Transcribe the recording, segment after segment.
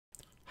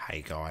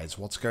Hey guys,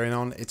 what's going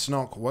on? It's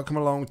Nock. Welcome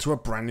along to a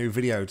brand new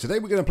video. Today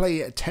we're going to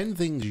play 10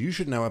 Things You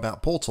Should Know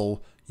About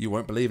Portal You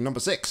Won't Believe number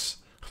 6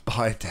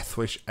 by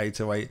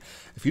Deathwish808.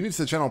 If you're new to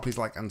the channel, please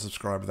like and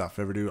subscribe. Without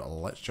further ado,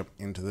 let's jump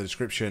into the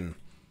description.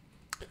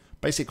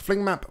 Basic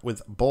fling map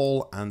with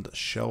ball and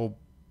shell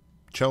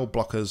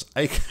blockers,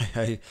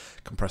 aka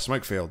compressed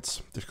smoke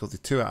fields. Difficulty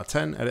 2 out of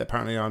 10. Edit,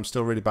 apparently I'm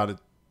still really bad at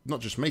not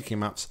just making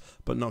maps,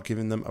 but not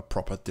giving them a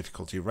proper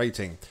difficulty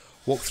rating.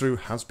 Walkthrough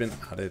has been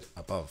added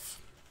above.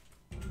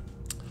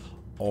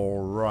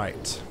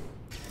 Alright.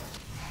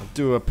 I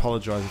do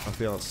apologise if I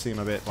feel I seem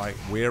a bit like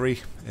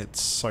weary.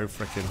 It's so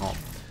freaking hot.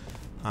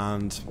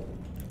 And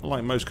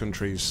like most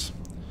countries,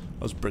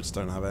 us Brits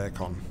don't have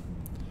aircon.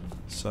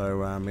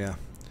 So yeah.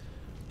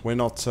 We're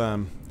not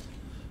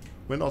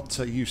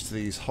used to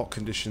these hot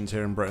conditions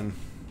here in Britain.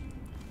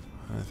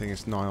 I think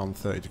it's nigh on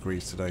 30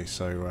 degrees today,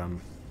 so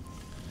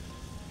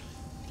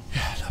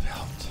yeah, it'll be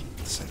hot,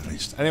 to say the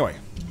least. Anyway,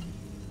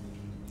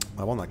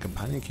 I want that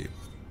companion cube.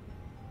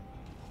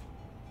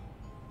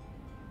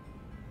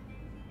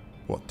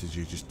 What did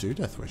you just do,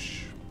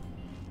 Deathwish?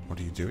 What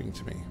are you doing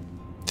to me?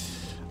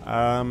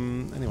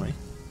 Anyway.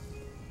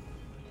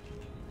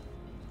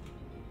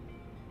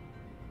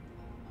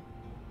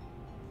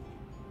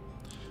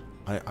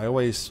 I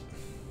always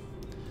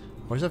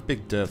have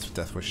big derbs with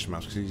Deathwish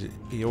maps because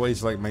he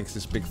always like makes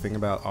this big thing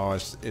about, oh,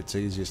 it's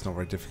easy, it's not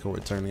very difficult,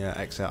 it's only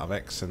X out of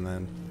X, and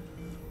then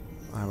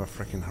I have a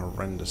freaking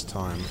horrendous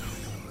time.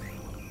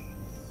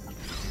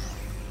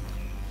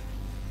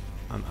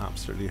 An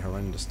absolutely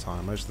horrendous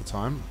time most of the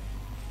time.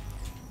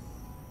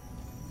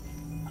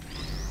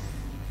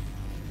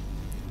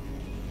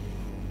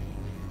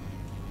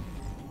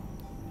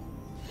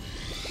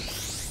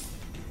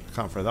 I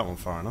can't throw that one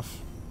far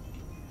enough.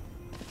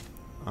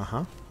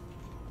 Uh-huh.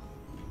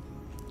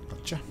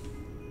 Gotcha.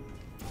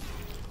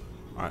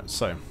 Alright,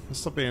 so, let's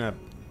stop being a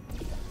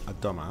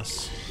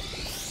dumbass.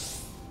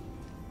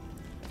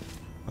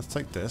 Let's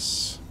take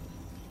this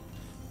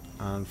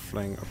and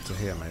fling up to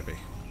here, maybe.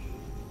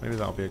 Maybe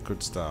that'll be a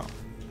good start.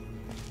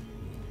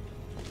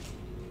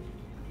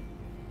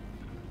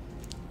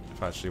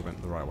 If I actually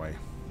went the right way.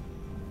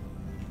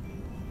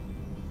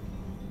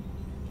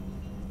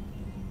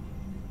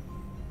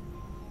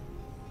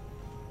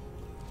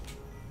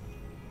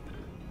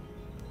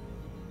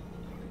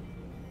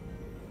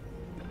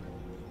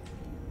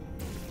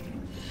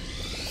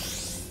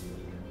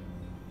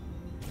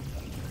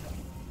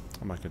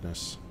 Oh my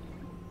goodness.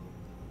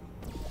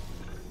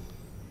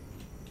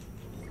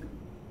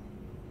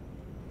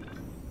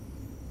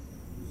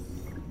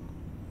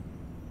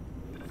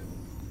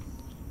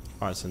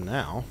 Alright, so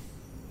now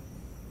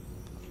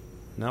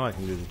I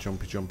can do the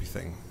jumpy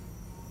thing.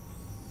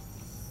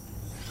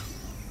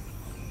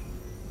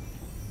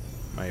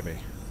 Maybe.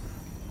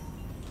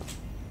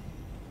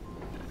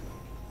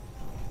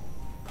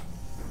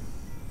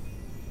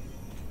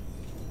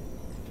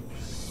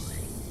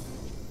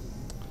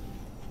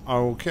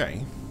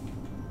 Okay.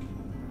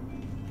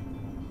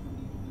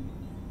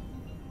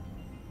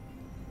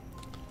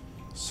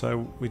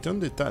 So we done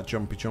did that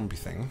jumpy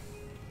thing.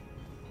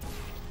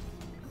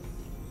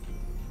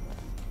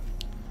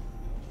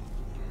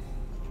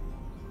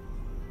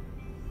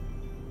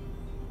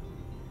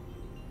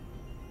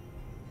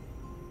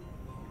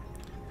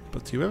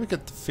 But do you ever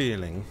get the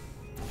feeling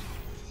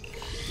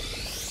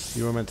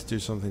you were meant to do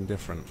something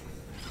different?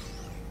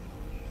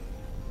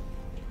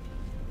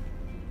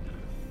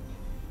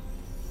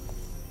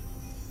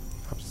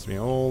 Happens to me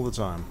all the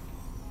time.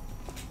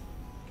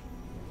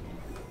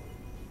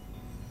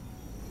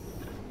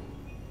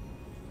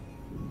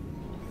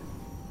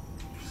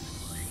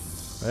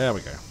 There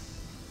we go.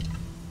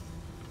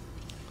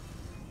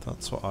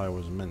 That's what I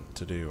was meant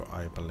to do,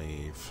 I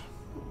believe.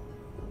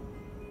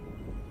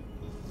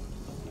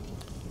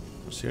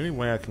 So the only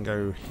way I can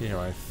go here,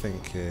 I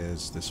think,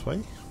 is this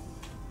way.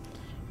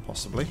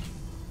 Possibly.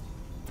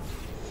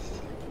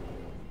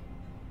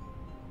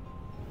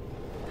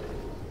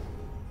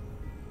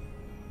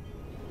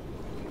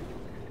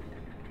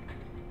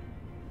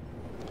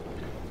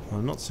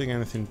 I'm not seeing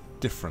anything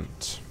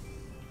different.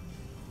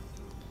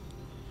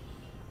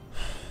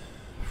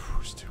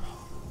 It's too hot.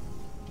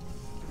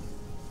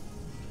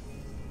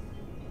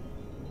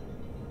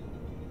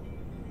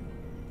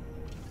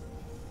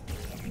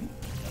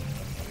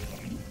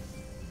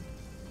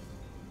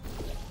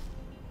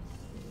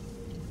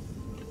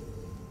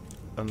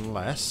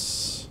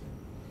 Unless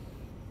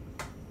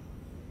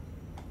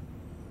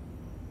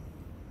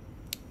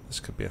this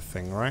could be a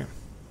thing, right?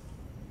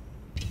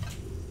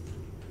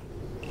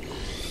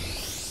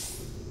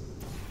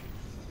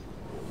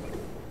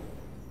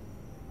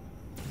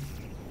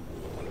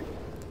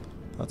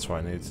 That's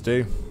what I need to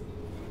do.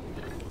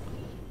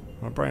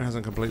 My brain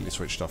hasn't completely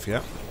switched off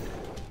yet,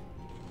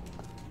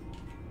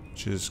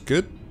 which is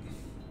good.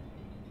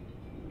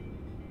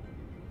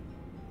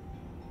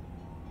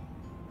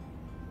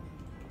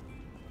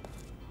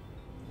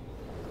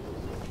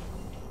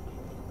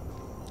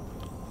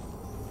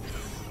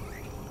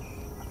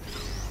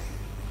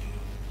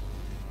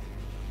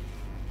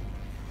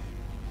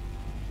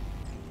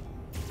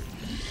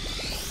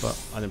 But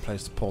I didn't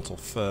place the portal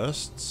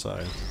first,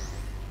 so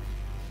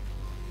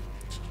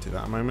do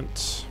that a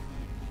moment.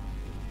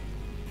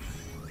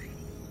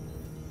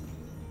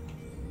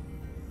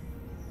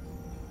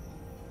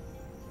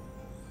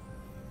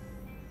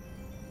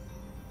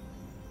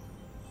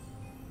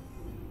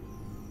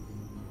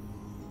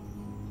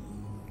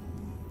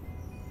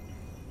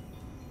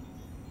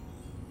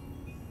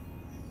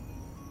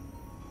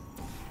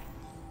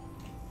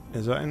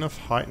 Is that enough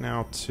height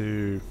now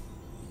to...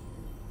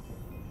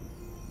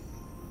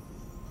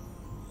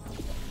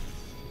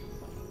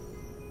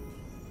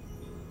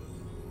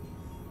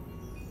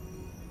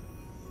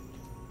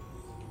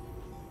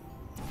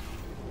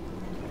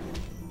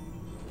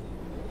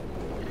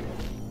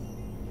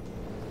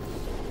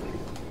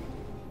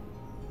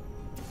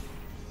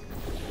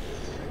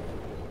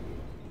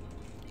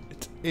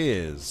 It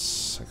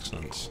is.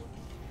 Excellent.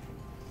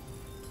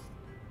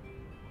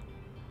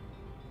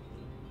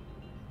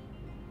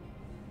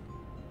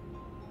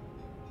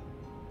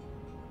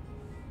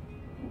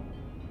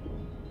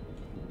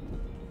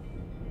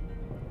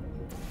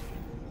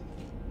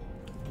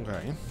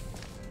 Okay.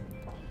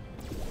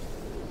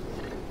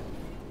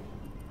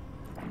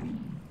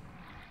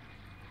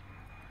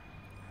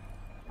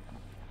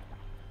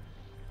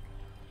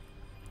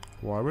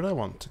 Why would I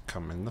want to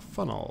come in the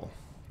funnel?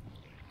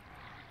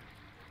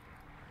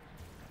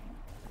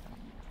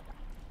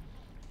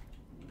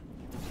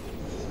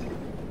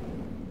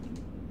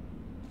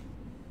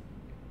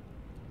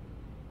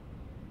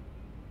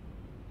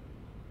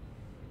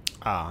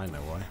 Ah, I know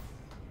why.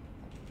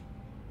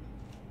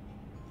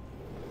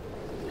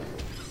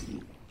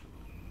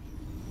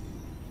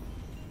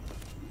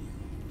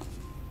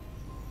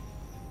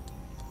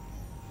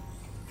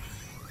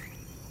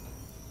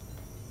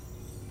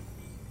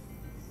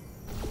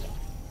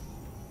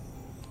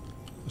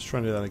 Let's try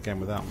and do that again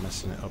without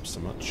messing it up so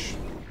much.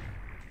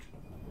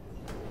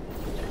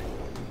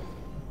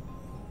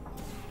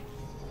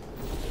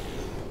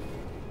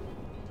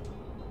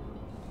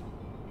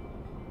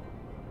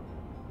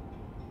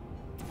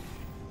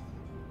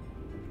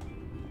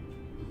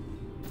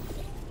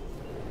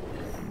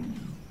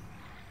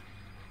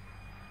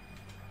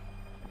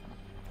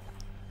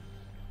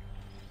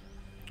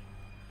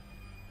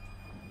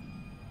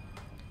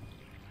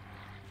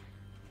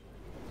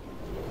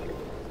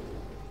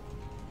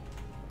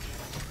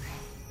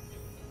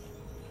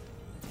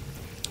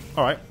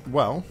 Alright,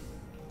 well,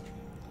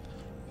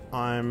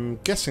 I'm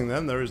guessing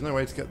then there is no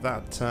way to get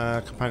that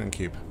companion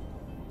cube.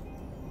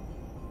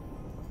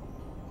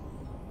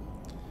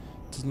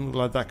 Doesn't look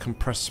like that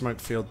compressed smoke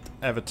field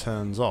ever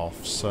turns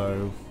off,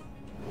 so...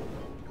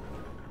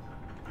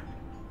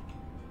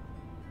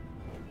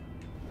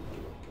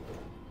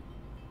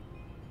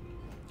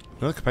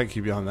 Another companion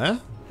cube behind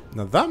there?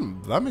 Now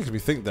that makes me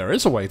think there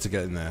is a way to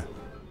get in there.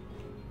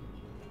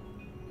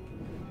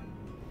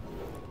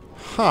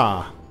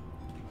 Ha! Huh.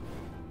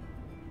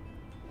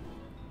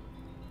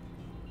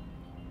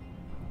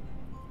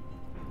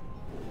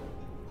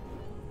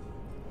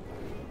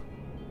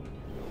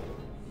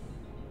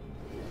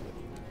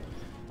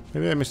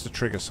 Maybe I missed a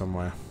trigger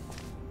somewhere.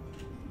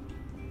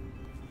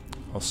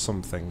 Or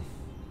something.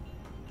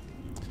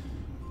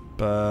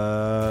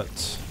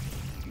 But...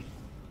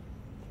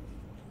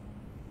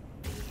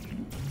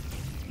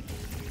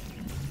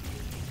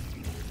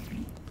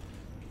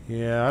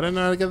 yeah, I don't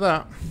know how to get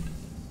that.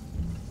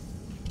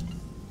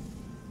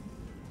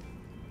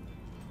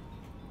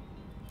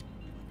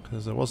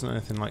 Because there wasn't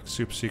anything like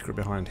super secret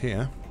behind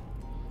here.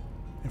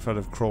 If I'd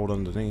have crawled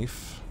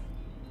underneath.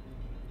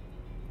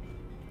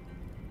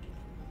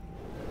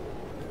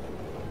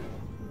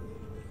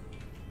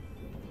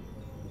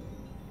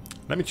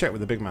 Let me check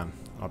with the big man.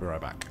 I'll be right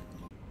back.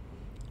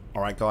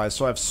 Alright guys,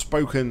 so I've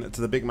spoken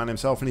to the big man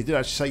himself and he did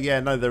actually say,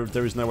 yeah, no,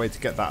 there is no way to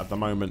get that at the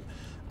moment.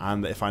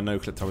 And if I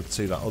no-clicked, I would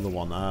see that other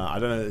one. I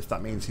don't know if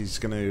that means he's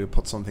going to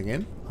put something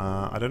in.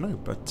 I don't know,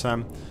 but...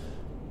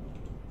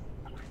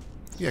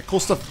 yeah, cool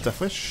stuff,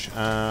 Deathwish.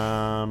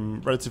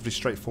 Relatively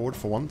straightforward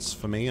for once,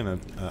 for me, and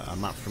a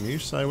map from you,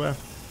 so...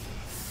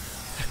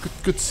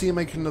 good to see you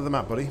making another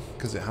map, buddy,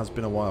 because it has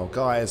been a while.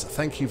 Guys,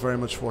 thank you very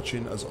much for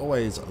watching. As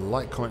always,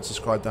 like, comment,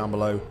 subscribe down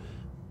below.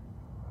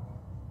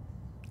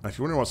 Now, if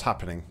you're wondering what's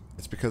happening,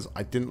 it's because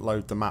I didn't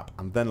load the map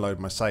and then load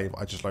my save.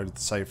 I just loaded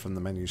the save from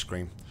the menu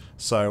screen.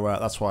 So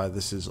that's why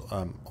this is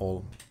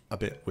all a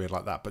bit weird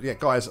like that. But yeah,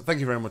 guys, thank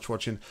you very much for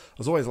watching.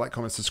 As always, like,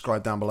 comment,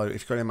 subscribe down below. If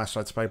you've got any match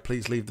to play,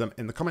 please leave them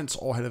in the comments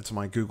or head over to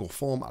my Google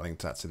form. I'll link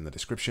to that in the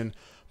description.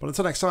 But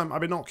until next time, I've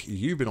been Nock.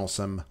 You've been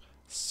awesome.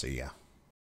 See ya.